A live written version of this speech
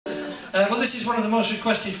Well, this is one of the most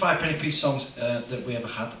requested five-penny piece songs that we ever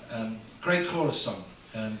had. Great chorus song.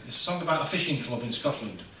 It's a song about a fishing club in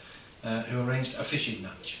Scotland who arranged a fishing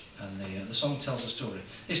match, and the song tells a story.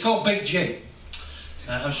 It's called Big Jim.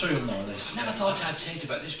 I'm sure you'll know this. I never thought I'd say it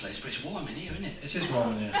about this place, but it's warm in here, isn't it? It is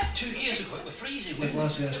warm in here. 2 years ago it was freezing. It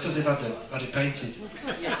was, yes, because they've had it painted.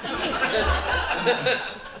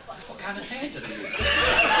 What kind of paint does it use?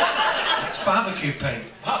 It's barbecue paint.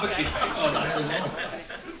 Barbecue paint, all right. Really warm.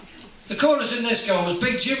 The chorus in this goes,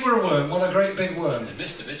 Big Jim were a worm, what a great big worm. They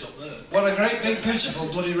missed a bit up there. What a great big beautiful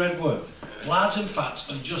bloody red worm. Large and fat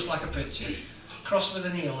and just like a picture. Crossed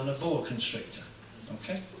with an eel and a boa constrictor.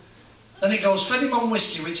 Okay? Then it goes, fed him on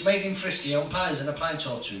whiskey which made him frisky on pies and a pint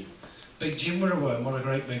or two. Big Jim were a worm, what a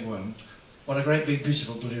great big worm. What a great big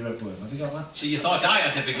beautiful bloody red worm. Have you got that? So you thought I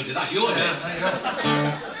had difficulty, that's your bit. There you go.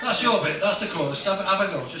 That's your bit, that's the chorus. Have a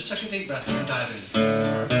go, just take a deep breath and dive in.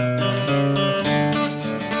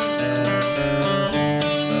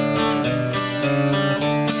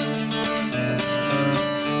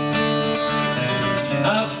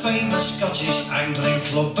 A famous Scottish angling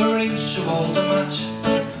club arranged to hold a match,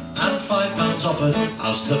 and £5 offered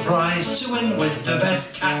as the prize to win with the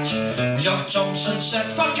best catch. Jock Thompson said,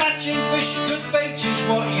 for catching fish, good bait is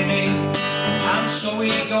what you need. And so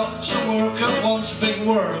he got to work at once, big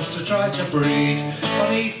worms to try to breed.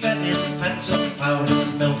 But he fed his pets on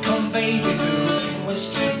powdered milk, on baby food and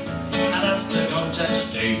whiskey. And as the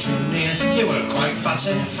contest day drew near, they were quite fat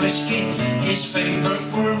and frisky. His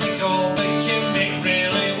favourite worm he called Big Jim, it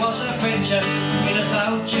really was a pincher. In a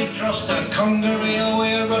cloud he crossed a conger eel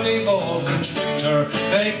with a ruddy boa constrictor.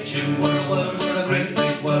 Big Jim were a worm, were a great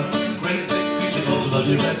big worm, great big beautiful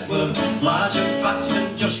bloody red worm. Large and fat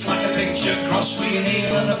and just like a picture, crossed with an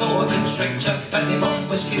eel and a boa constrictor. Fed him on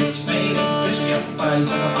whiskey which made him frisky on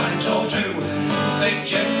pies and a pint or two. Big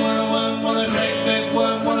Jim were a worm, what a great big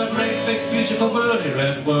worm, what a great big beautiful bloody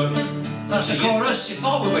red worm. That's the chorus. You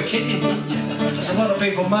thought we were kidding, didn't you? There's a lot of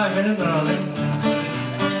people miming, isn't there, I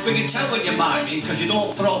think? We can tell when you're miming because you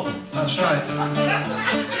don't throw. That's right.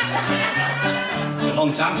 It's a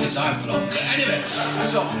long time since I've thrown. Anyway,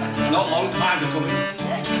 so, not long, pies are coming.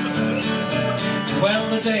 Well,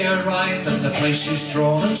 the day arrived and the place was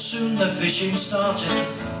drawn, and soon the fishing started.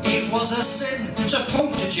 It was a sin to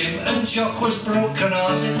puncture Jim, and Jock was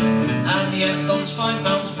broken-hearted. And yet those £5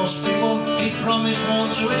 must be won, he promised one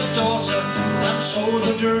to his daughter. And so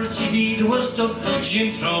the dirty deed was done,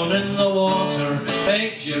 Jim thrown in the water.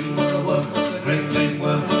 Big Jim were a worm, with a great big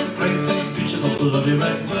worm, with a great big beautiful bloody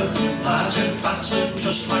red worm. Large and fat and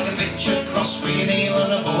just like a picture, crossed with an eel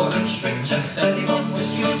and a boa constrictor. Fed him on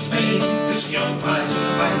whiskey which made him frisky on pies and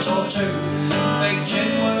a pint or two. Big Jim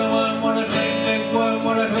were a worm, what a great big worm,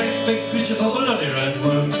 what a great big beautiful bloody red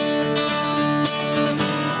worm.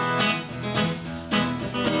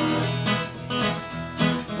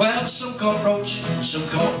 Well, some caught roach, some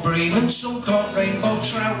caught bream, and some caught rainbow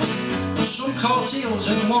trout. Some caught eels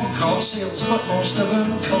and one caught seals, but most of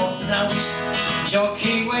them caught nout.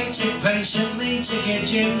 Jockey waited patiently to give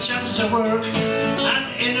Jim chance to work, and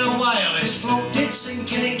in a while his float did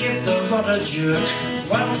sink and he gave the rod a jerk.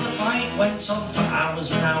 Well, the fight went on for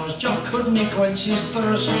hours and hours, Jock couldn't quench his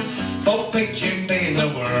thirst. But Big Jim being the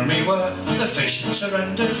worm he were, the fish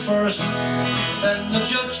surrendered first. Then the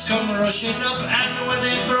judge come rushing up, and when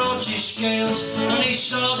they brought his scales, when he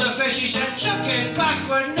saw the fish he said, chuck it back,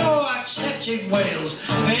 we're no accepting whales.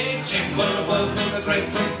 Big Jim were a worm, were a great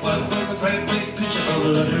big worm, were a great big beautiful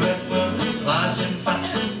bloody red worm. Large and fat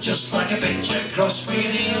and just like a picture, crossed with an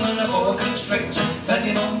eel and a boa constrictor. Fed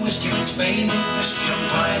him on whiskey which made him frisky on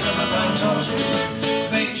pies and a pint or two.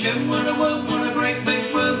 Big Jim were a worm, were a great big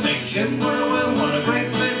worm. Big Jim were a worm, what a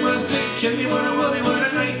great big worm. Big Jimmy were a worm, he were a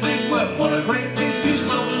great big worm. What a great big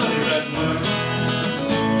beautiful bloody red worm.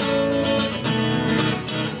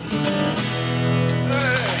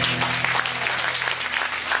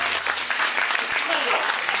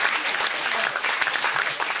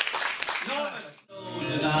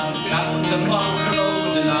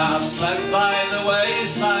 I've slept by the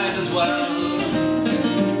wayside as well.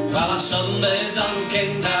 Well, I've Sunday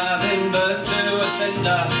dunking, having burnt to a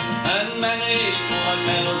cinder, and many more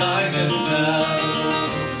tales I can tell.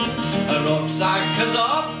 A rucksack is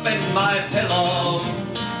off in my pillow,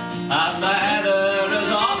 and the heather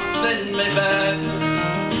is off in my bed.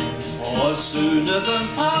 For sooner than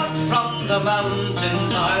part from the mountain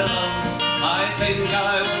island, I think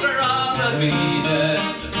I would rather be dead.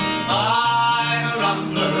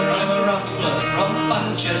 I'm a rambler from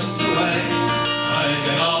Manchester way. I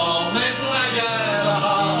get all my pleasure the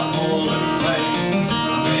Harmonian way.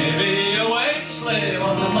 I may be a wage slave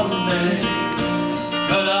on the Monday,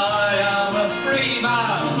 but I am a free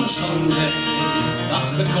man on Sunday.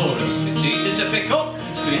 That's the chorus. It's easy to pick up.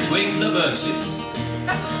 It's between the verses.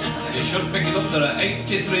 You should pick it up. There are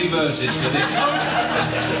 83 verses to this song.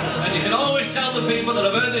 And you can always tell the people that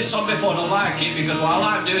have heard this song before don't like it, because while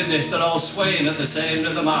I'm doing this, they're all swaying at the same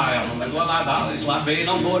rhythm I am. And they go like that. It's like being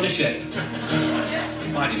on board a ship.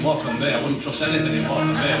 Finding Morecambe, I wouldn't trust anything in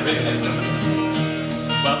Morecambe, really.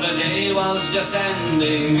 Well, the day was just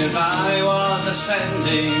ending as I was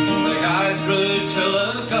ascending. The guys grew to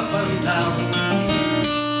look up and down,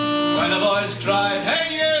 when a voice cried,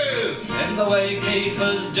 "Hey you!" in the way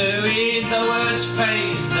keepers do. He'd the worst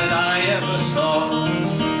face that I ever saw.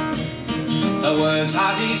 The words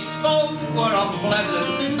had he spoke were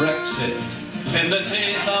unpleasant. Brexit. In the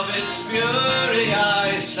teeth of his fury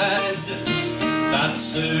I said, "That's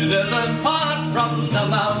sooner than part from the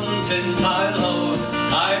mountain, my lord.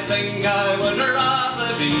 I think I would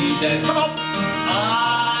rather be dead." Come on!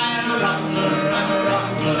 I'm a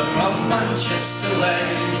rambler from Manchester way.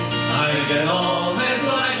 I get all my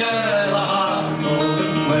pleasure the hard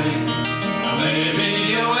golden way. I may be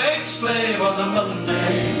a wage slave on a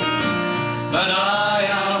Monday, but I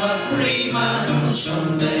am a free man on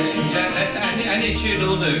Sunday. Yeah, any tune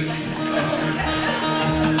will do.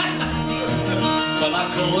 Well, I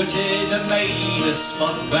courted and made a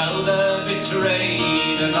spot, well, they're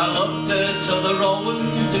betrayed, and I loved her till the road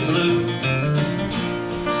to blue.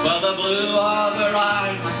 Well, the blue of her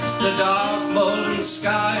eye matched the dark moorland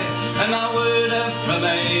sky, and I would have from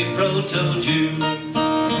April till June.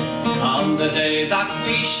 On the day that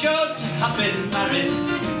we should have been married,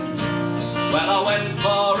 well, I went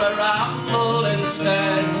for a ramble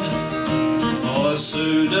instead. Oh,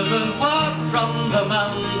 sooner than part from the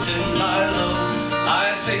mountain, my love, I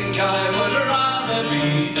think I would rather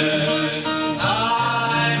be dead.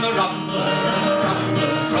 I'm a rambler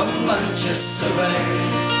from Manchester way.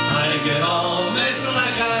 I get all my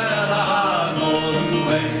pleasure the hard golden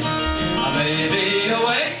way. I may be a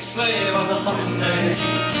wage slave on a Monday,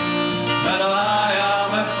 but I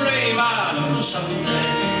am a free man on Sunday.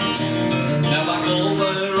 Now I go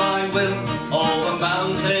where I will, over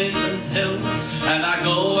mountain and hill, and I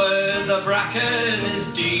go where the bracken is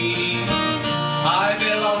deep. I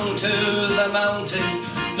belong to the mountains,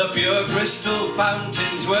 the pure crystal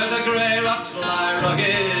fountains, where the grey rocks lie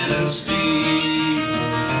rugged and steep.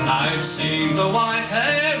 I've seen the white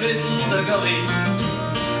hare in the gully,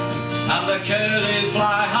 and the curlew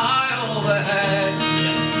fly high overhead.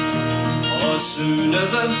 Or sooner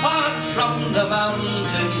than part from the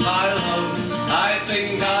mountain, my love, I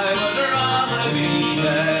think I would rather be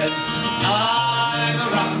dead. I'm a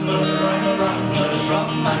rambler from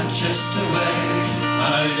Manchester way.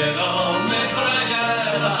 I get all my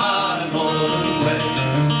pleasure the hard golden way.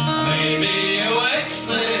 I may be a wage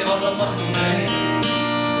slave on a Monday,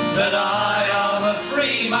 but I am a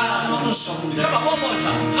free man on a Sunday. Come on, one more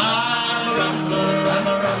time. I'm a rambler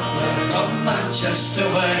from Manchester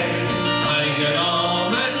way. I get all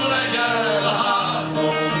my pleasure the hard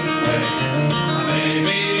golden way. I may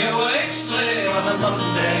be a wage slave on a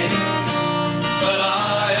Monday, but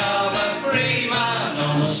I am a free man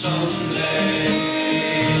on a Sunday.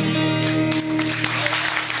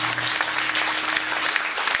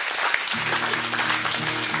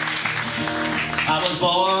 I was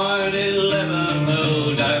born in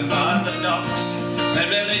Liverpool, down by the docks. My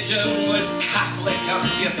religion was Catholic,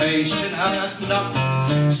 occupation had knocks.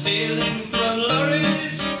 Stealing from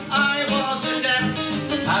lorries, I was adept,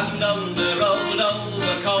 and under old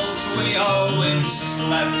overcoats we always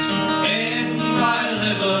slept in my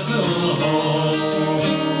Liverpool home.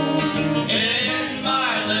 In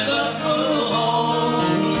my Liverpool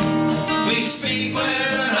home, we speak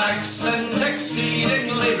with an accent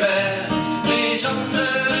exceedingly rare.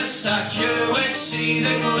 Under a statue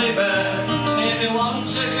exceedingly bare. If you want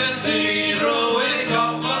a cathedral, we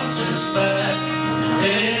got one to spare.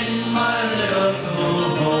 In my Liverpool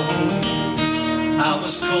home, I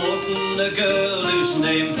was courting a girl whose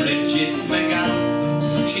name Bridget began.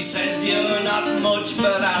 She says you're not much,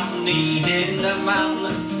 but I'm needing a man.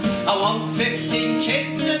 I want 15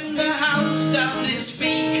 kids and a house down in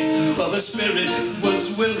Speak. Well, the spirit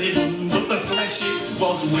was willing, but the flesh it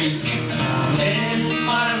was weak. In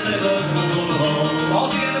my Liverpool home, all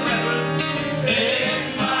together, brethren.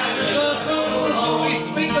 In my Liverpool home, we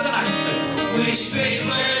speak with an accent. We speak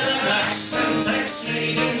with an accent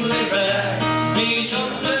exceedingly rare. Meet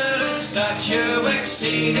under a statue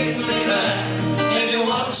exceedingly rare. If you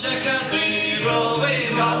want a cathedral,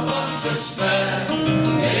 we've got one to spare.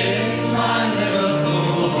 In my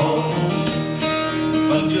Liverpool home.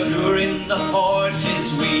 Well, during the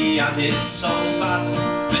 40s we had it so bad.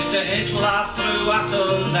 Mr. Hitler threw at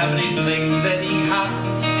us everything that he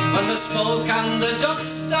had. smoke and the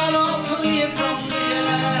dust are all clear from the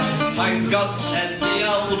air. Thank God, said the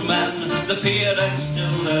old man, the parents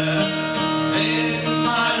still there. In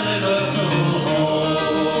my Liverpool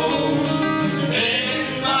home,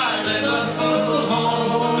 in my Liverpool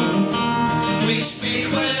home, we speak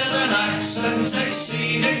with an accent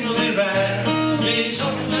exceedingly rare. He's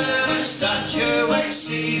under a statue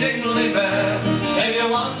exceedingly bare. If you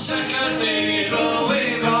want a cathedral,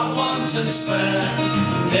 we've got one to spare.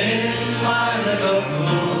 In my Liverpool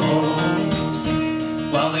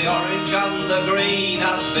home. Well, the orange and the green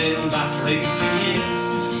have been battering for years.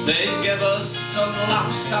 They'd give us some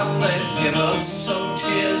laughs and they'd give us some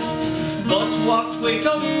tears. But what we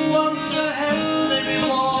don't want's a heavenly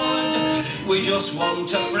reward. We just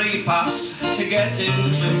want a free pass to get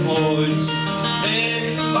into Floyd's.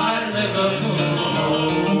 In my Liverpool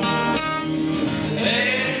home,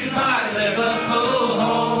 in my Liverpool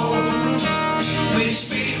home, we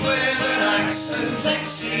speak with an accent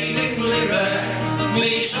exceedingly rare.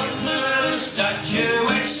 We